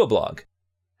 do a blog.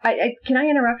 Can I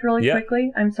interrupt really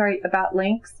quickly? I'm sorry, about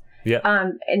links. Yeah.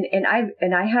 And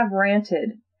I have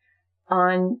ranted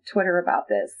on Twitter about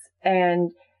this,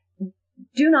 and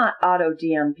do not auto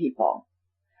DM people.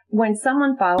 When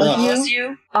someone follows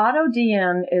you, auto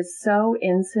DM is so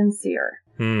insincere.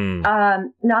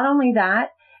 Not only that,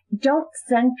 don't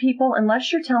send people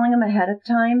unless you're telling them ahead of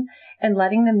time and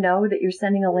letting them know that you're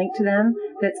sending a link to them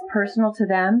that's personal to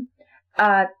them.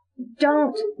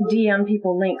 Don't DM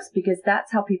people links, because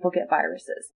that's how people get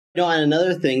viruses. You know, and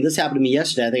another thing, this happened to me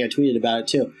yesterday. I think I tweeted about it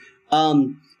too.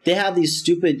 They have these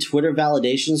stupid Twitter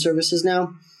validation services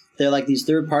now. They're like these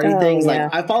third-party things. Yeah.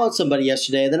 Like, I followed somebody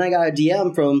yesterday, then I got a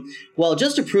DM from, well,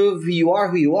 just to prove who you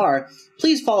are,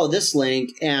 please follow this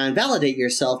link and validate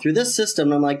yourself through this system.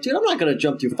 And I'm like, dude, I'm not going to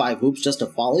jump through 5 hoops just to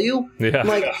follow you. Yeah. I'm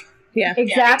like, yeah,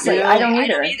 exactly. You know, I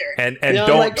don't either. And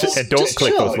don't like, don't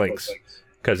click chill. those links,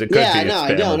 because it could be a I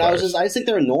spam don't. or I virus. just think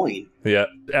they're annoying. Yeah,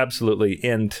 absolutely.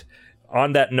 And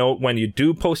on that note, when you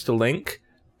do post a link,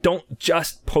 don't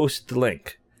just post the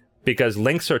link, because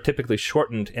links are typically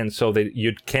shortened, and so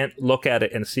you can't look at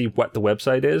it and see what the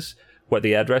website is, what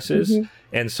the address is. Mm-hmm.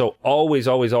 And so always,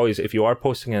 if you are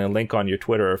posting a link on your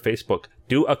Twitter or Facebook,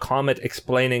 do a comment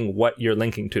explaining what you're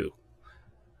linking to.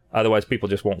 Otherwise, people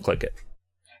just won't click it.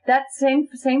 That's same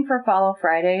for Follow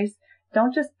Fridays.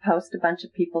 Don't just post a bunch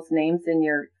of people's names in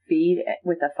your feed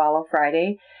with a Follow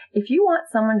Friday. If you want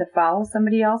someone to follow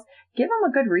somebody else, give them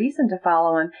a good reason to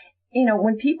follow them. You know,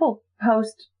 when people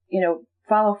post,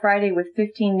 Follow Friday with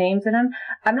 15 names in them,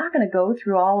 I'm not going to go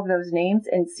through all of those names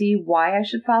and see why I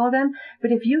should follow them.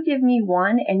 But if you give me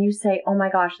one and you say, oh my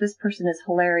gosh, this person is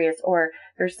hilarious, or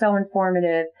they're so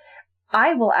informative,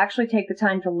 I will actually take the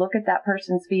time to look at that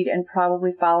person's feed and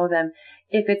probably follow them.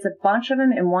 If it's a bunch of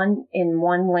them in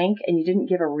one link and you didn't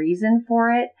give a reason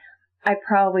for it, I'll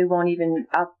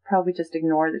probably just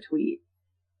ignore the tweet.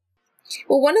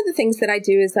 Well, one of the things that I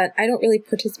do is that I don't really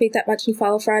participate that much in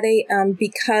Follow Friday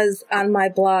because on my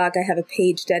blog, I have a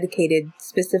page dedicated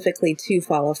specifically to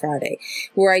Follow Friday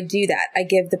where I do that. I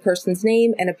give the person's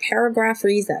name and a paragraph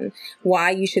reason why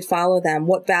you should follow them,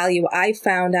 what value I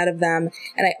found out of them,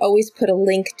 and I always put a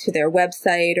link to their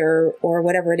website or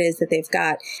whatever it is that they've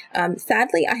got.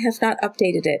 Sadly, I have not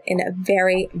updated it in a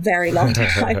very, very long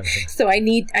time. So I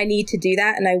need to do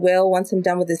that, and I will once I'm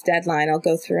done with this deadline. I'll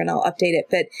go through and I'll update it.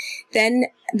 But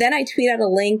then I tweet out a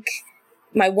link.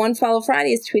 My one Follow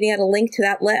Friday is tweeting out a link to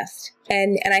that list.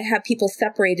 And I have people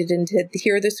separated into,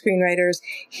 here are the screenwriters,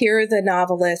 here are the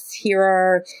novelists, here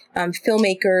are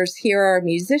filmmakers, here are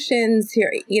musicians,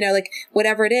 here,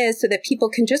 whatever it is, so that people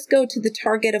can just go to the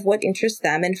target of what interests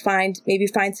them and find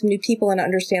some new people and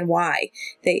understand why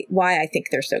I think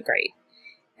they're so great.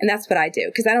 And that's what I do,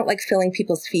 because I don't like filling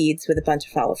people's feeds with a bunch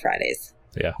of Follow Fridays.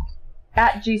 Yeah.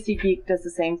 At GC Geek does the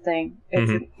same thing.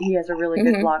 He has a really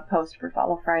good blog post for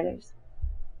Follow Fridays.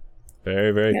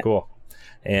 Very, very cool.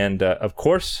 And of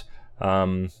course,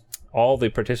 all the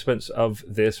participants of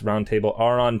this roundtable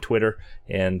are on Twitter,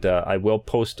 and I will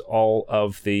post all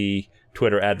of the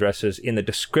Twitter addresses in the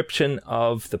description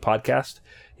of the podcast.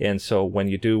 And so when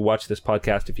you do watch this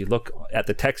podcast, if you look at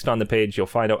the text on the page, you'll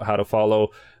find out how to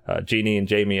follow Jeannie and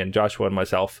Jamie and Joshua and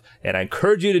myself. And I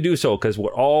encourage you to do so, because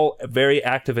we're all very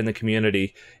active in the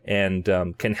community and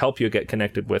can help you get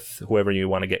connected with whoever you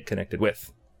want to get connected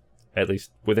with, at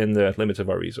least within the limits of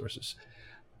our resources.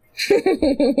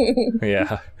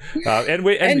 Yeah. And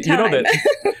you know that,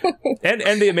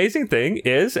 and the amazing thing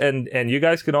is, and you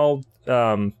guys can all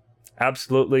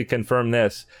absolutely confirm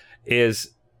this,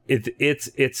 is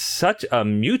it's such a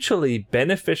mutually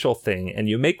beneficial thing, and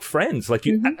you make friends. Like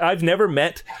I've never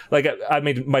met, like, I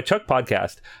mean, my Chuck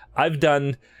podcast, I've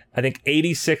done, I think,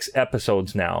 86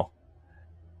 episodes now,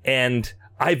 and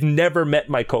I've never met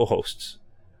my co-hosts,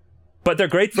 but they're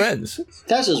great friends.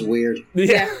 That's just weird.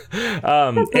 Yeah.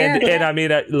 And I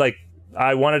mean,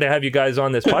 I wanted to have you guys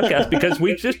on this podcast because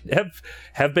we just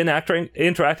have been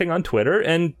interacting on Twitter,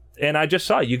 and I just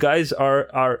saw you guys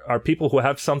are people who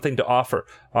have something to offer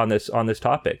on this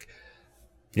topic.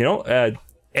 You know,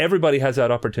 everybody has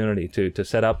that opportunity to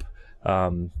set up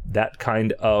that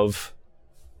kind of,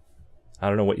 I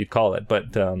don't know what you'd call it,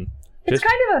 but it's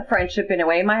kind of a friendship in a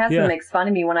way. My husband makes fun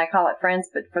of me when I call it friends,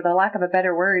 but for the lack of a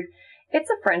better word, it's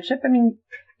a friendship. I mean,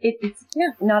 it's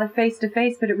not a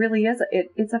face-to-face, but it really is.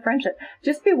 It's a friendship.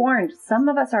 Just be warned, some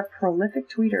of us are prolific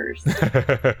tweeters.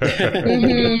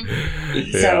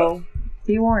 So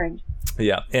be warned.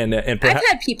 Yeah, and I've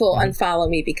had people unfollow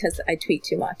me because I tweet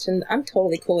too much, and I'm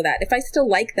totally cool with that. If I still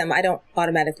like them, I don't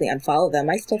automatically unfollow them.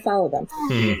 I still follow them.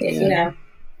 You know?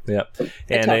 Yeah.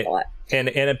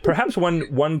 And perhaps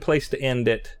one place to end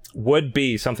it would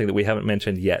be something that we haven't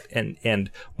mentioned yet.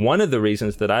 And one of the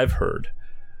reasons that I've heard,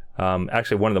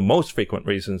 actually one of the most frequent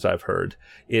reasons I've heard,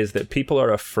 is that people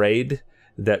are afraid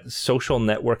that social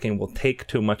networking will take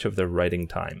too much of their writing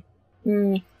time.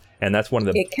 And that's one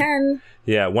of the... It can.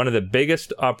 Yeah, one of the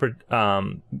biggest... I mean,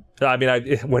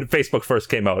 when Facebook first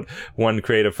came out, one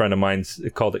creative friend of mine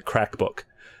called it crackbook.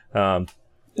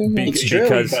 It's true.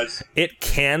 Because it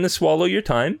can swallow your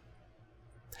time.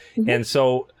 And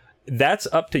so that's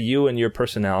up to you and your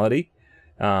personality,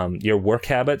 your work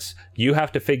habits. You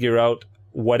have to figure out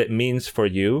what it means for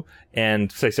you.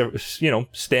 And say, you know,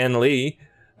 Stan Lee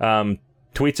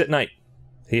tweets at night.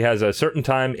 He has a certain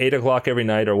time, 8 o'clock every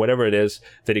night or whatever it is,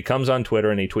 that he comes on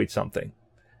Twitter and he tweets something.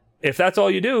 If that's all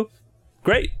you do,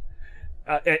 great.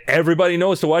 Everybody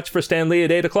knows to watch for Stan Lee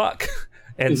at 8 o'clock.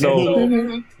 And so,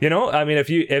 you know, I mean, if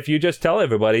you just tell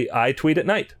everybody, I tweet at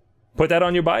night, put that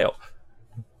on your bio.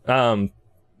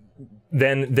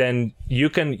 Then you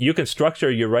can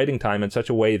structure your writing time in such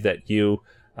a way that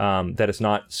that it's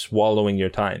not swallowing your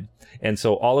time. And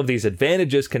so all of these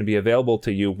advantages can be available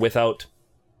to you without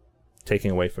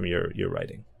taking away from your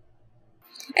writing.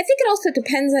 I think it also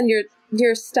depends on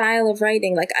your style of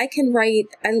writing. Like, I can write,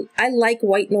 I like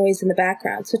white noise in the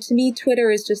background. So to me, Twitter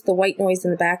is just the white noise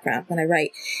in the background when I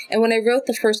write. And when I wrote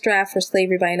the first draft for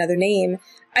Slavery by Another Name,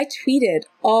 I tweeted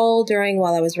all during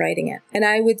while I was writing it.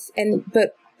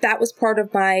 But that was part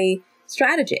of my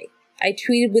strategy. I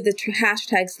tweeted with the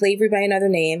hashtag Slavery by Another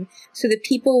Name so that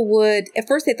people would, at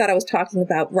first they thought I was talking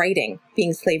about writing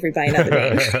being slavery by another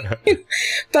name.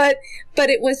 But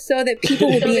it was so that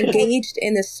people would be engaged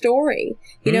in the story.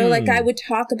 You know, like I would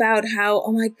talk about how,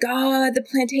 oh my God, the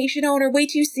plantation owner,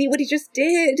 wait till you see what he just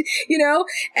did, you know?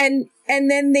 And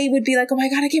then they would be like, oh my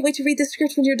God, I can't wait to read the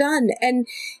script when you're done. And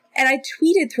I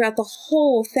tweeted throughout the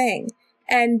whole thing.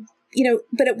 And, you know,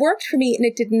 but it worked for me and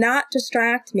it did not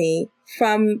distract me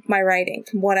from my writing,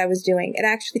 from what I was doing. It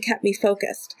actually kept me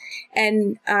focused.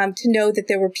 And to know that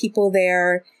there were people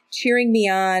there cheering me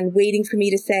on, waiting for me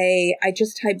to say, I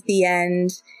just typed the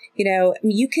end. You know, I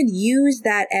mean, you can use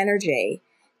that energy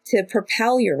to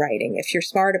propel your writing if you're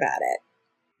smart about it.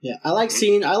 Yeah, I like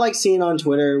seeing on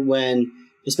Twitter when,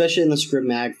 especially in the Script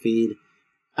Mag feed,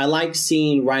 I like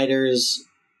seeing writers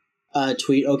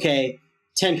tweet, okay,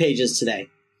 10 pages today.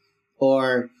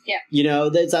 Or, you know,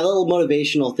 it's that little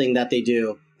motivational thing that they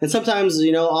do. And sometimes,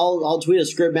 you know, I'll tweet a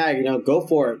Script Mag, you know, go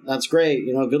for it. That's great.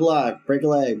 You know, good luck. Break a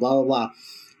leg, blah, blah, blah.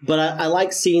 But I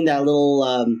like seeing that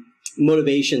little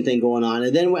motivation thing going on.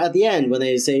 And then at the end, when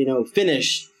they say, you know,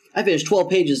 I finished 12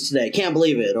 pages today. Can't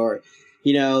believe it. Or,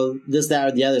 you know, this, that,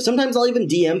 or the other. Sometimes I'll even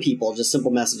DM people just simple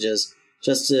messages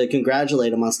just to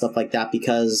congratulate them on stuff like that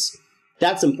because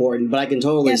that's important. But I can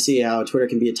totally see how Twitter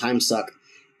can be a time suck.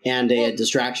 and a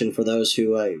distraction for those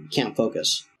who can't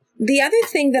focus. The other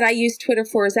thing that I use Twitter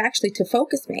for is actually to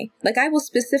focus me. Like, I will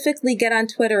specifically get on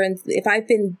Twitter, and if I've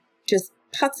been just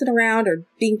putzing around or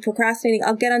being procrastinating,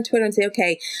 I'll get on Twitter and say,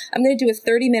 okay, I'm going to do a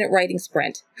 30-minute writing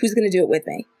sprint. Who's going to do it with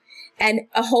me? And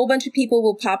a whole bunch of people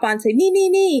will pop on and say,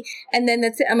 me. And then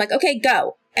that's it. I'm like, okay,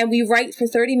 go. And we write for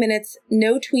 30 minutes,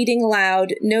 no tweeting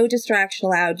allowed, no distraction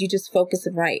allowed. You just focus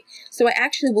and write. So I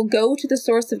actually will go to the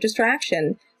source of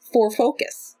distraction for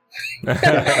focus. Well,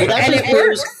 and it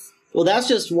works. Well, that's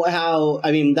just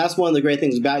that's one of the great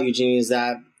things about you, Jeannie, is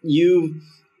that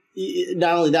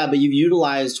not only that, but you've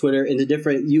utilized Twitter into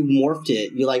you've morphed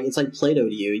it. It's like Play-Doh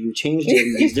to you. You changed it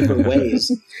in these different ways.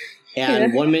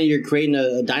 And one minute you're creating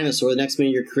a dinosaur, the next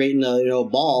minute you're creating a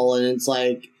ball, and it's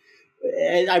like,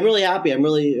 I'm really happy. I'm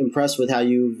really impressed with how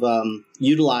you've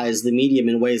utilized the medium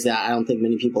in ways that I don't think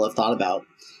many people have thought about.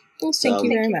 Well, thank you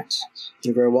very much.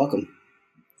 You're very welcome.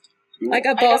 I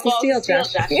got balls of steel,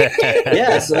 Josh.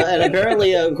 Yes, and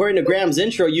apparently, according to Graham's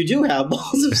intro, you do have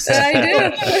balls of steel.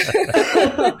 I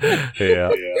do.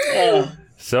 Yeah.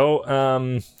 So,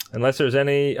 unless there's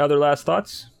any other last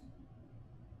thoughts?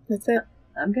 That's it.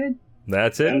 I'm good.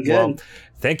 That's it. I'm good. Well,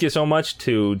 thank you so much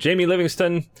to Jamie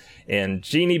Livingston and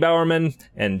Jeannie Bowerman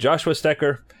and Joshua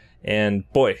Stecker. And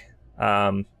boy,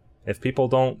 if people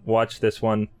don't watch this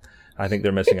one, I think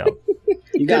they're missing out.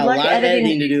 You got a lot of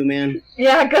editing to do, man.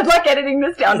 Yeah, good luck editing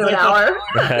this down to an hour.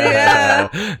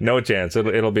 Yeah. No chance.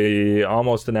 It'll be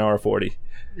almost an hour 40.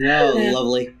 Oh,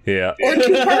 lovely. Yeah. Or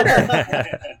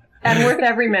two-parter. And worth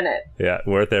every minute. Yeah,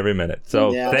 worth every minute.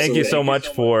 So thank you so much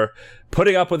for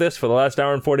putting up with this for the last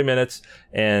hour and 40 minutes.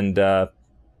 And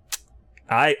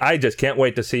I just can't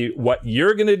wait to see what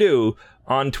you're going to do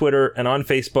on Twitter and on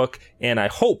Facebook. And I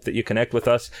hope that you connect with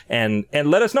us and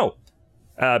let us know.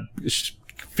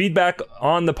 Feedback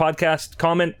on the podcast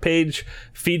comment page,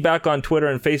 feedback on Twitter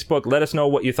and Facebook. Let us know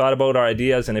what you thought about our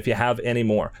ideas, and if you have any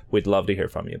more, we'd love to hear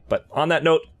from you. But on that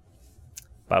note,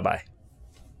 bye-bye.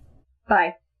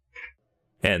 Bye.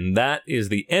 And that is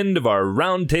the end of our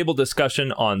roundtable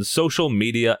discussion on social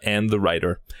media and the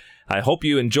writer. I hope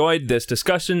you enjoyed this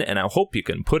discussion, and I hope you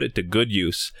can put it to good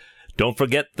use. Don't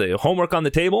forget the homework on the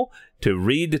table to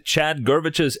read Chad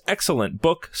Gervich's excellent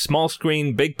book, Small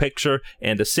Screen, Big Picture,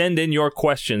 and to send in your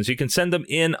questions. You can send them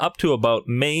in up to about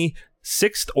May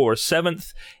 6th or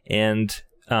 7th, and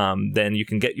then you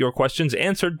can get your questions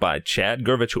answered by Chad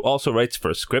Gervich, who also writes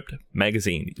for Script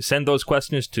Magazine. You send those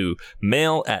questions to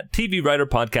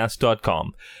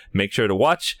mail@tvwriterpodcast.com. Make sure to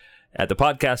watch at the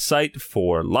podcast site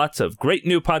for lots of great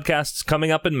new podcasts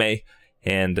coming up in May,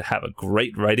 and have a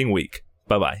great writing week.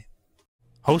 Bye-bye.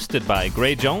 Hosted by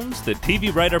Gray Jones, the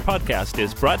TV Writer Podcast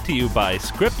is brought to you by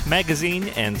Script Magazine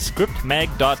and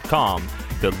ScriptMag.com,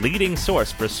 the leading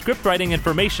source for script writing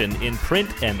information in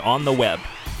print and on the web,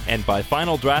 and by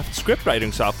Final Draft script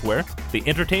writing software, the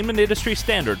entertainment industry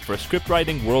standard for script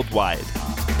writing worldwide.